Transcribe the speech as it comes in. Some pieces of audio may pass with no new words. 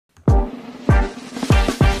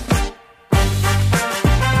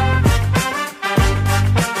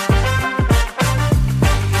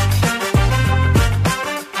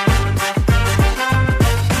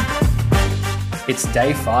It's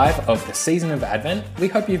day 5 of the season of Advent. We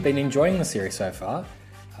hope you've been enjoying the series so far.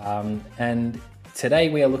 And today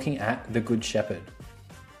we are looking at the Good Shepherd.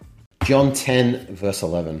 John 10, verse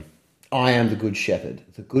 11. I am the good shepherd.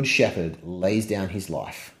 The good shepherd lays down his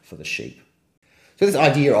life for the sheep. So this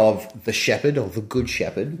idea of the shepherd or the good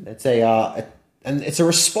shepherd, it's a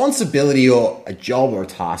responsibility or a job or a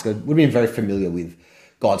task. It would have been very familiar with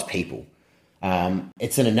God's people.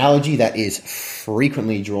 It's an analogy that is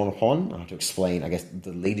frequently drawn upon to explain, I guess,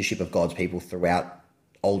 the leadership of God's people throughout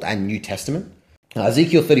Old and New Testament.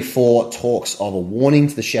 Ezekiel 34 talks of a warning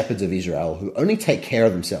to the shepherds of Israel who only take care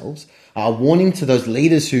of themselves, a warning to those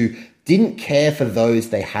leaders who didn't care for those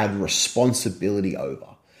they had responsibility over,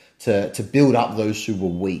 to build up those who were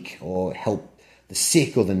weak or help the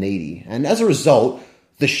sick or the needy. And as a result,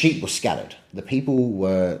 the sheep were scattered. The people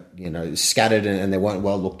were, scattered and they weren't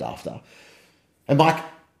well looked after. And Mike,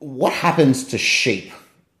 what happens to sheep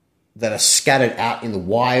that are scattered out in the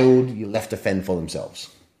wild, you're left to fend for themselves?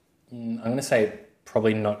 I'm going to say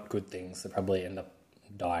probably not good things. They probably end up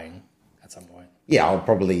dying at some point. Yeah,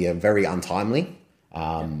 probably very untimely.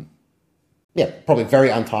 Probably very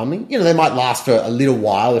untimely. They might last for a little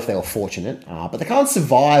while if they were fortunate, but they can't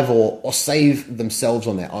survive or save themselves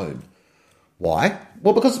on their own. Why?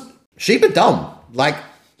 Well, because sheep are dumb.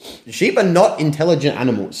 Sheep are not intelligent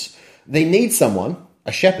animals. They need someone,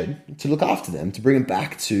 a shepherd, to look after them, to bring them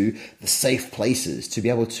back to the safe places, to be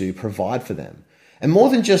able to provide for them. And more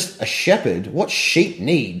than just a shepherd, what sheep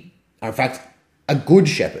need are, in fact, a good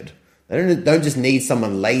shepherd. They don't just need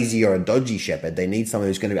someone lazy or a dodgy shepherd. They need someone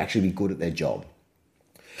who's going to actually be good at their job.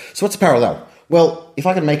 So what's the parallel? Well, if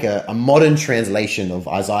I can make a modern translation of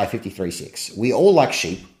Isaiah 53:6, we all, like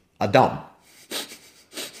sheep, are dumb.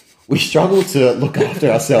 We struggle to look after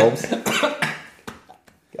ourselves.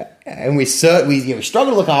 And we struggle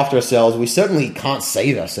to look after ourselves. We certainly can't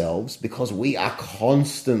save ourselves because we are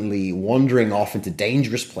constantly wandering off into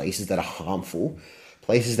dangerous places that are harmful,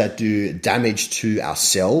 places that do damage to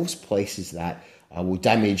ourselves, places that will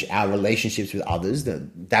damage our relationships with others,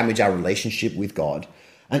 that damage our relationship with God.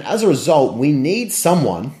 And as a result, we need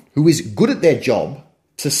someone who is good at their job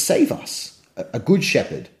to save us, a good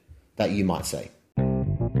shepherd, that you might say.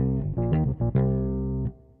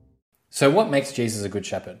 So what makes Jesus a good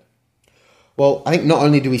shepherd? Well, I think not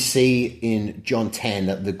only do we see in John 10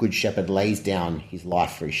 that the good shepherd lays down his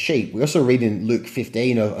life for his sheep, we also read in Luke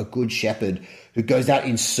 15 of a good shepherd who goes out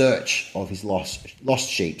in search of his lost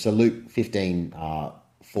sheep. So Luke 15,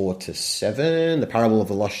 4-7, the parable of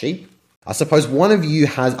the lost sheep. I suppose one of you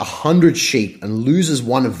has 100 sheep and loses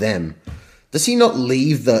one of them. Does he not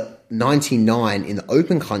leave the 99 in the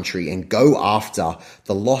open country and go after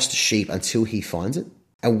the lost sheep until he finds it?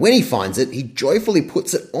 And when he finds it, he joyfully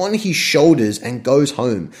puts it on his shoulders and goes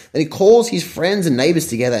home. Then he calls his friends and neighbors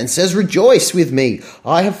together and says, "Rejoice with me,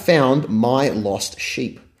 I have found my lost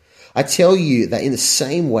sheep." I tell you that in the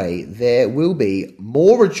same way, there will be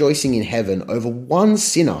more rejoicing in heaven over one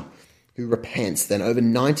sinner who repents than over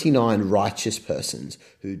 99 righteous persons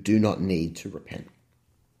who do not need to repent.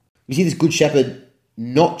 You see this good shepherd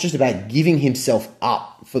not just about giving himself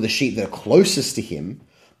up for the sheep that are closest to him,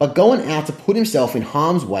 but going out to put himself in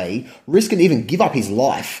harm's way, risk and even give up his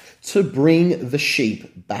life to bring the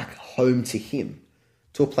sheep back home to him,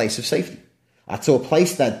 to a place of safety, to a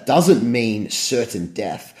place that doesn't mean certain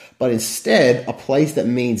death, but instead a place that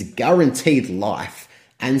means guaranteed life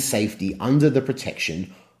and safety under the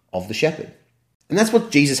protection of the shepherd. And that's what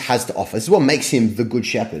Jesus has to offer. This is what makes him the good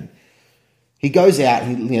shepherd. He goes out,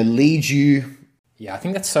 he leads you. Yeah, I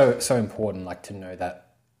think that's so important, to know that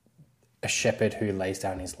a shepherd who lays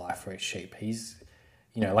down his life for his sheep. He's,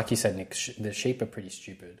 like you said, Nick, the sheep are pretty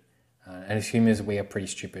stupid. And as humans, we are pretty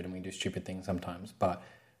stupid and we do stupid things sometimes. But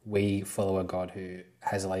we follow a God who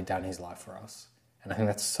has laid down his life for us. And I think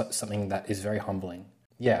that's something that is very humbling.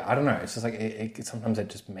 Yeah, I don't know. It's just sometimes it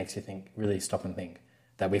just makes you think, really stop and think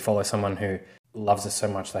that we follow someone who loves us so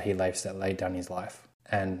much that he laid down his life.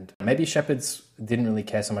 And maybe shepherds didn't really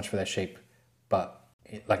care so much for their sheep, but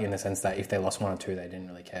in the sense that if they lost one or two, they didn't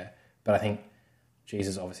really care. But I think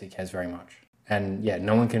Jesus obviously cares very much. And yeah,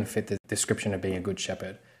 no one can fit the description of being a good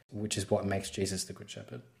shepherd, which is what makes Jesus the good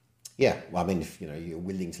shepherd. Yeah, well, if you're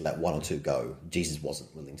willing to let one or two go, Jesus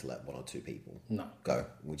wasn't willing to let one or two people go,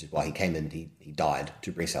 which is why he came and he died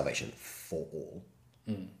to bring salvation for all,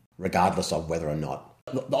 regardless of whether or not.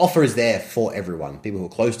 The offer is there for everyone, people who are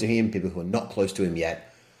close to him, people who are not close to him yet.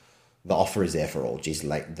 The offer is there for all. Jesus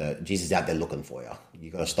is out there looking for you. You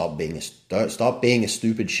got to stop being a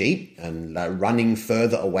stupid sheep and running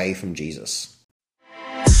further away from Jesus.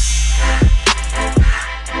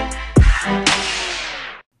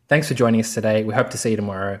 Thanks for joining us today. We hope to see you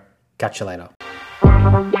tomorrow. Catch you later.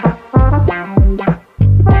 Bye.